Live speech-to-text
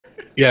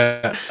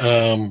Yeah,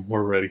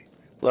 we're ready.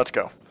 Let's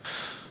go.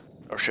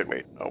 Oh shit,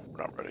 wait. Oh, we're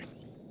not ready.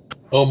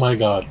 Oh my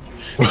god.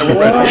 Do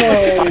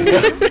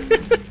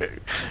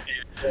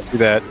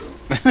that.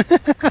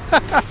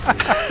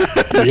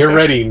 You're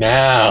ready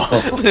now.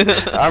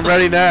 I'm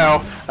ready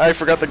now. I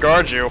forgot to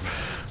guard you.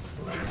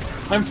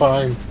 I'm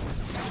fine.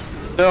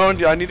 No,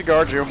 I need to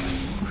guard you.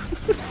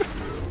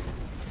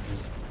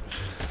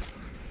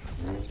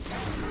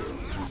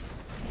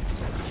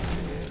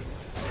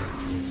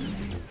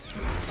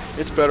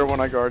 It's better when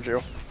I guard you.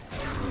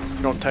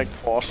 You don't tank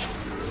the boss.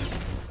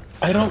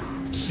 I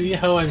don't see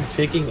how I'm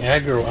taking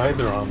aggro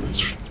either on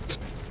this.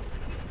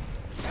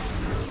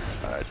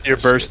 You're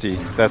bursty.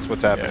 That's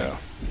what's happening. Yeah.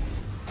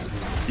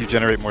 You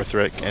generate more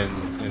threat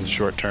in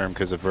short term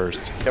because of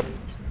burst. Yep.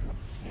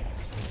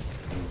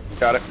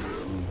 Got it.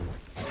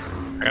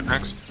 I got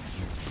next.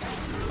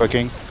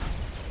 Clicking.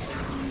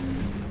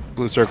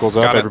 Blue circles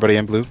up. Got it. Everybody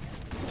in blue.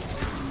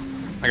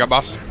 I got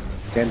boss.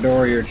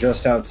 Pandora, you're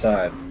just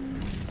outside.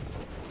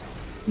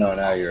 No,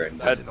 now you're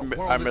in.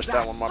 I missed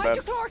that one, my bad.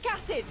 Hydrochloric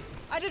acid.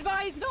 I'd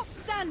advise not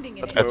standing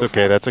in it. That's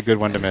okay. That's a good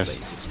one to miss.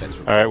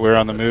 All right, we're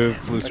on the move.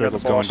 Blue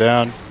circle's going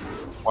down.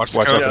 Watch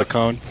Watch the out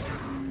cone. for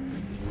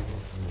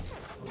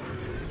the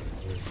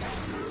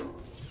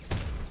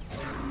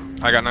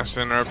cone. I got next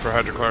to interrupt for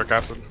hydrochloric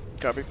acid.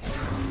 Copy.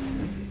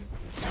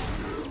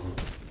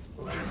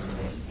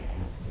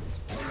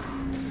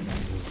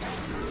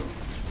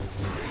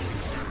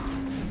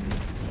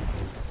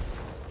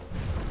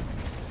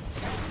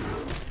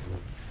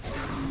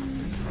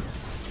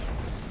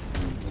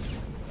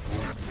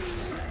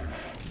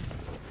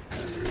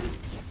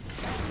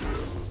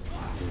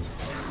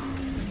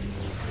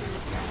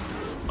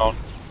 Cone.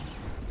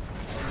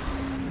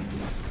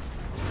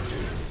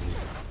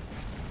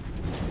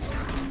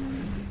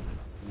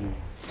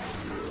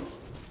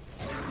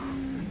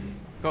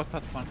 Go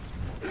touch one.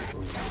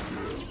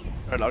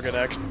 Alright, I'll get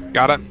next.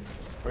 Got it.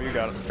 Oh, you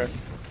got it. Okay.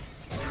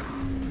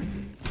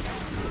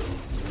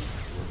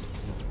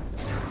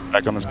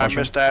 Back on this I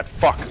mushroom. missed that.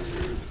 Fuck.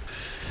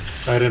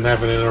 I didn't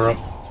have an interrupt.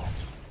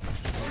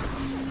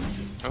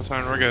 That's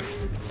fine, we're good.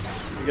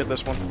 You get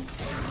this one.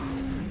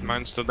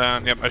 Mine's still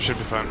down. Yep, I should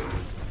be fine.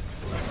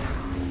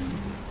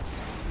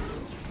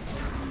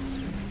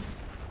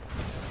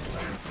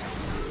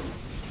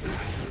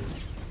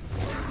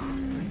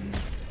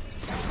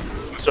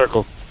 Blue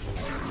circle.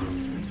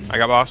 I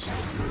got boss.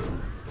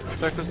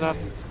 Circles up.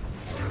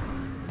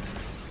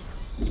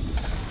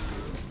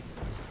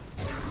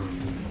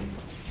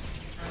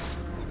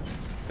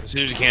 As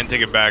soon as you can,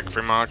 take it back,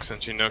 Fremoc,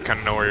 since you kind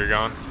of know where you're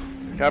going.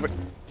 Copy.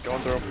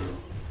 Going through.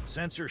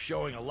 Sensor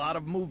showing a lot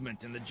of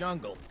movement in the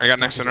jungle. I got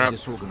next to interrupt.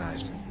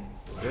 Disorganized.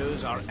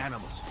 Those are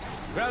animals.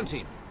 Ground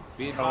team,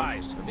 be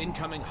advised of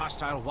incoming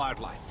hostile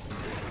wildlife.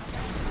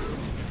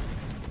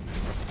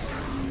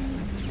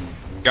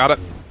 Got it.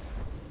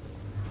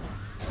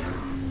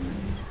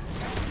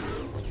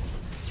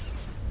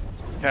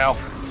 Cal.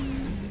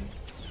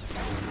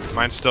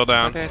 Mine's still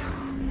down. Okay.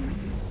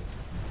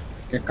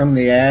 Here come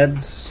the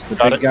ads, the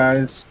Got big it.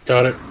 guys.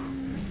 Got it.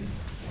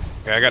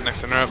 Okay, I got next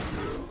to interrupt.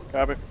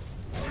 Copy.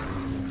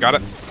 Got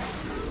it.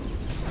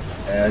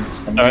 Ads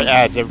coming. All right,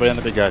 ads. Everybody on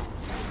the big guy.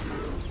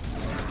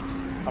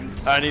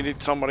 I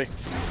needed somebody.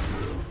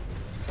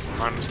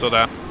 Mine's still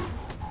down.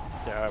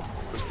 Yeah,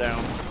 I was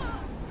down.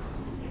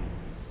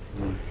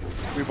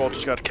 We both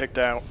just got kicked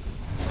out.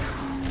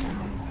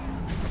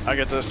 I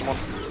get this one.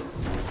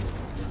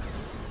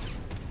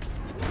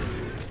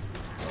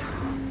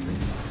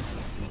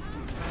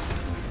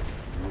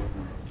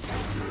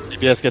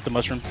 DPS, get the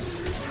mushroom.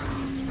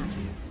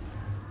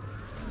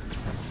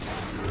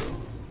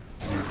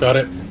 Got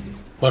it.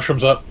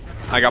 Mushrooms up.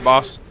 I got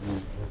boss.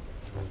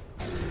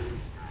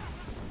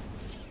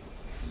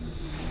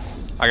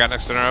 I got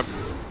next to interrupt.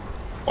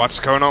 Watch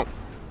the cone out.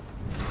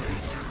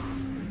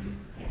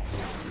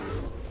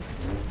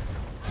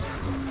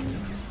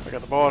 I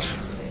got the boss.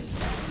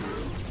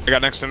 I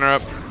got next to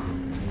interrupt.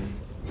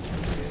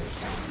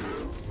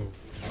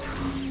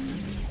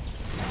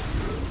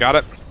 Got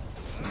it.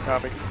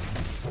 Copy.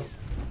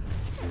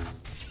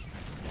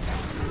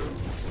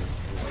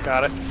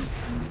 Got it.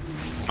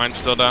 Mine's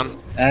still down.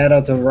 Ad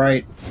at the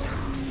right.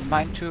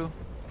 Mine too.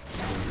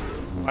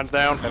 Mine's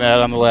down. And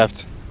ad on the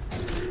left.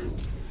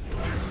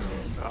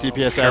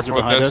 DPS ads are Careful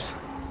with behind this. us.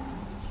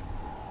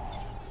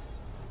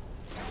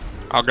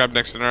 I'll grab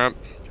next to interrupt.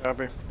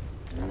 Copy.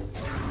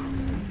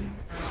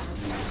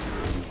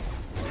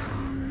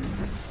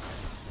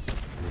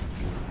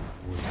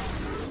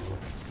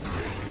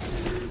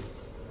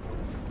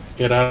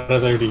 Get out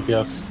of there,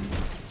 DPS.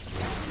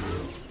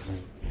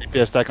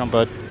 DPS stack on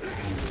Bud.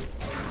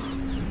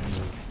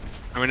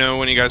 Let me know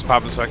when you guys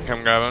pop it so I can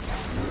come grab it.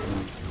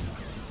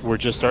 We're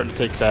just starting to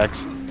take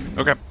stacks.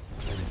 Okay.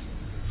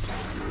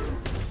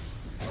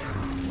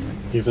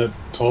 He's at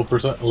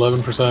 12%,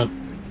 11%.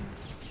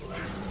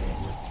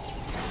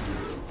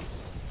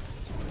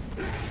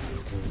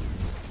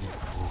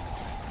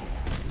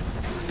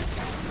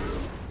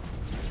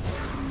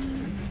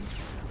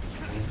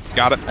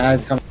 Got it.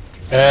 Ad coming.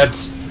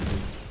 Ads.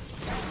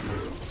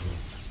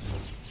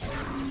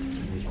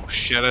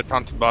 She had a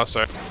taunted boss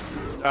there.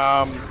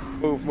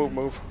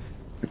 Move.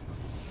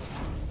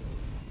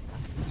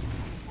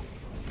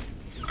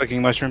 Clicking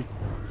mushroom.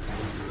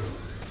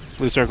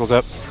 Blue circle's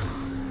up.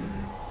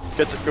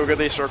 Go get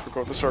the circle. Go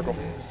with the circle.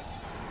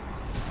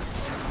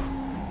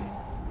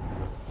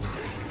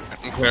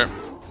 I'm clear.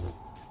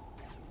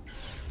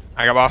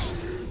 I got boss.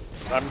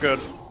 I'm good.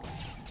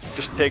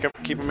 Just take him.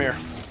 Keep him here.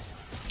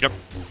 Yep.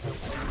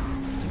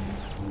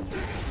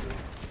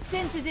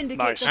 Sensors indicate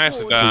Nice. the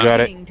Nicely horde done. is You got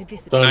it. beginning to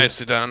dissipate. Done.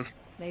 Nicely done.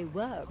 They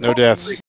were No deaths.